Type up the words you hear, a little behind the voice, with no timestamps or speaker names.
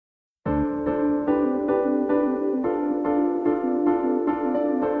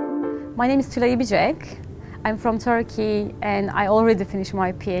My name is Tulay Ibicek. I'm from Turkey and I already finished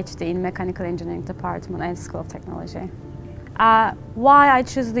my PhD in Mechanical Engineering Department and School of Technology. Why I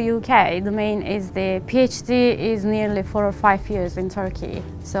choose the UK? The main is the PhD is nearly 4 or 5 years in Turkey.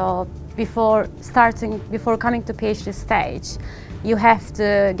 So before coming to PhD stage, you have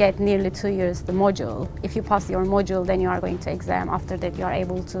to get nearly 2 years the module. If you pass your module, then you are going to exam. After that, you are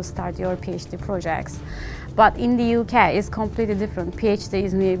able to start your PhD projects. But in the UK, it's completely different. PhD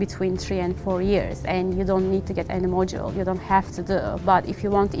is nearly between 3 and 4 years, and you don't need to get any module. You don't have to do. But if you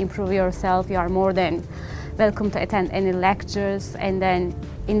want to improve yourself, you are more than welcome to attend any lectures. And then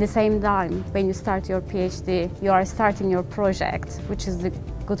in the same time, when you start your PhD, you are starting your project, which is the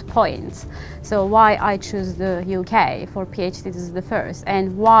good point. So why I choose the UK for PhD, this is the first,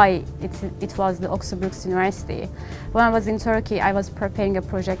 and why it was the Oxford Brookes University. When I was in Turkey, I was preparing a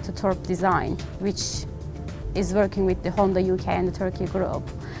project to Torp Design, which is working with the Honda UK and the Turkey group.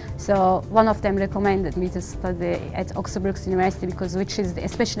 So one of them recommended me to study at Oxford Brookes University because which is the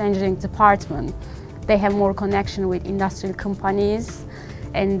special engineering department. They have more connection with industrial companies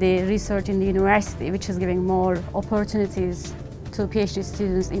and the research in the university, which is giving more opportunities to PhD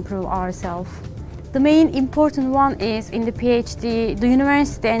students improve ourselves. The main important one is in the PhD, the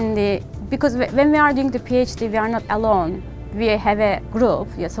university and because when we are doing the PhD, we are not alone. We have a group,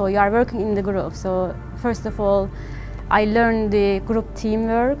 so you are working in the group. So first of all, I learned the group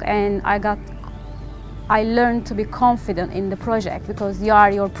teamwork and I learned to be confident in the project because you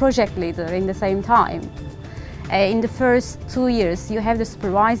are your project leader in the same time. In the first 2 years, you have the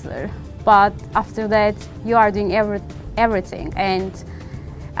supervisor, but after that, you are doing everything and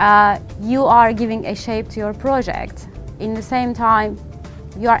you are giving a shape to your project. In the same time,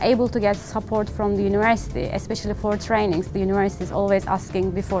 you are able to get support from the university, especially for trainings. The university is always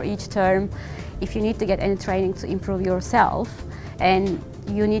asking before each term if you need to get any training to improve yourself, and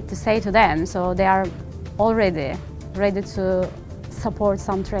you need to say to them, so they are already ready to support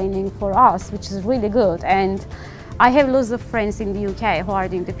some training for us, which is really good. And I have lots of friends in the UK who are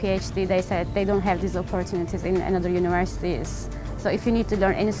doing the PhD. They said they don't have these opportunities in another universities. So if you need to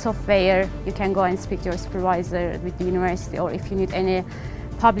learn any software, you can go and speak to your supervisor with the university, or if you need any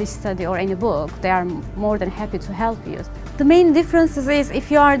published study or any book, they are more than happy to help you. The main differences is if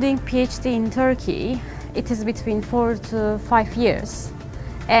you are doing PhD in Turkey, it is between 4 to 5 years.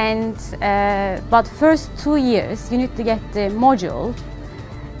 And but first 2 years, you need to get the module.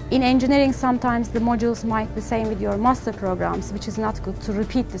 In engineering, sometimes the modules might be the same with your master programs, which is not good to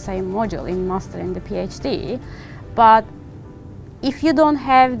repeat the same module in master and the PhD. But if you don't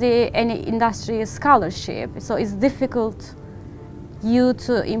have any industry scholarship, so it's difficult you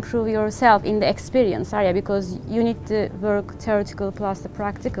to improve yourself in the experience area because you need to work theoretical plus the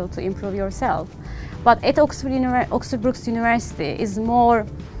practical to improve yourself. But at Oxford Brookes University is more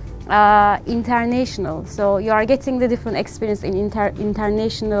international, so you are getting the different experience in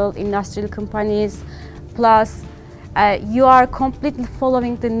international industrial companies, plus you are completely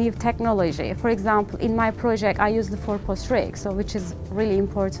following the new technology. For example, in my project, I use the 4-post rig, so which is really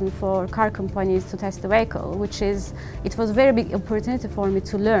important for car companies to test the vehicle, it was a very big opportunity for me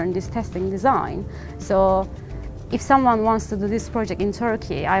to learn this testing design. So if someone wants to do this project in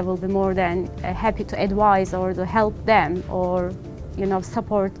Turkey, I will be more than happy to advise or to help them or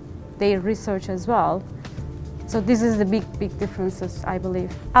support their research as well. So this is the big differences, I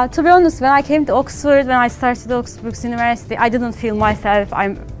believe. To be honest, when I came to Oxford, when I started Oxford Brookes University, I didn't feel myself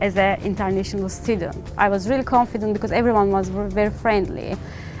as an international student. I was really confident because everyone was very friendly.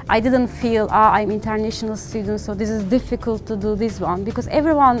 I didn't feel, I'm international student, so this is difficult to do this one, because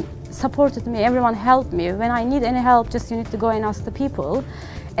everyone supported me, everyone helped me. When I need any help, just you need to go and ask the people.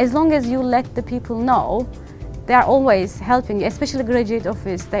 As long as you let the people know, they are always helping, especially graduate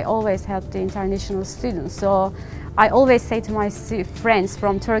office, they always help the international students. So I always say to my friends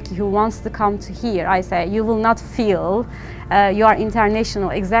from Turkey who wants to come to here, I say, you will not feel you are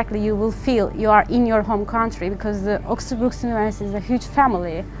international, exactly, you will feel you are in your home country, because the Oxford Brookes University is a huge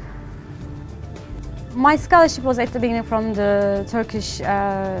family. My scholarship was at the beginning from the Turkish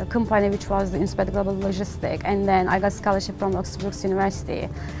company, which was the Untitled Global Logistics, and then I got scholarship from Oxford Brookes University.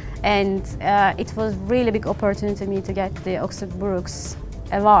 And it was really big opportunity to me to get the Oxford Brookes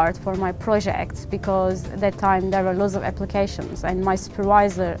award for my project, because at that time there were lots of applications, and my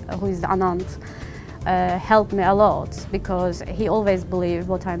supervisor, who is Anand, helped me a lot because he always believed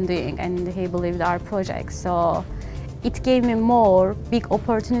what I'm doing and he believed our project. So it gave me more big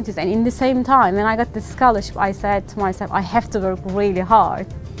opportunities, and in the same time when I got the scholarship, I said to myself, I have to work really hard,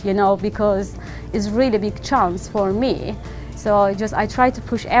 because it's really big chance for me. So I try to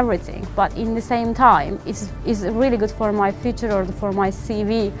push everything, but in the same time, it's really good for my future or for my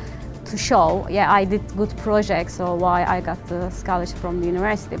CV to show, yeah, I did good projects, so why I got the scholarship from the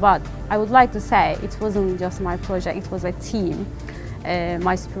university. But I would like to say it wasn't just my project, it was a team.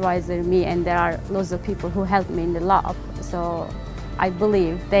 My supervisor, me, and there are lots of people who helped me in the lab. So I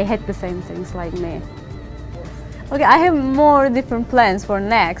believe they had the same things like me. Okay, I have more different plans for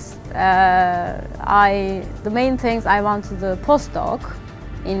next. The main things I want to do postdoc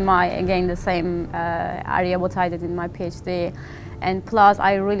in my, again, the same area what I did in my PhD. And plus,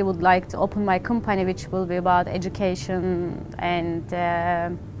 I really would like to open my company, which will be about education and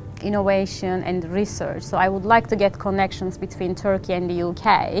innovation and research. So I would like to get connections between Turkey and the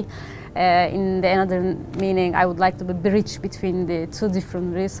UK. In the another meaning, I would like to be bridge between the two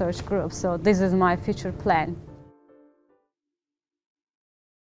different research groups. So this is my future plan.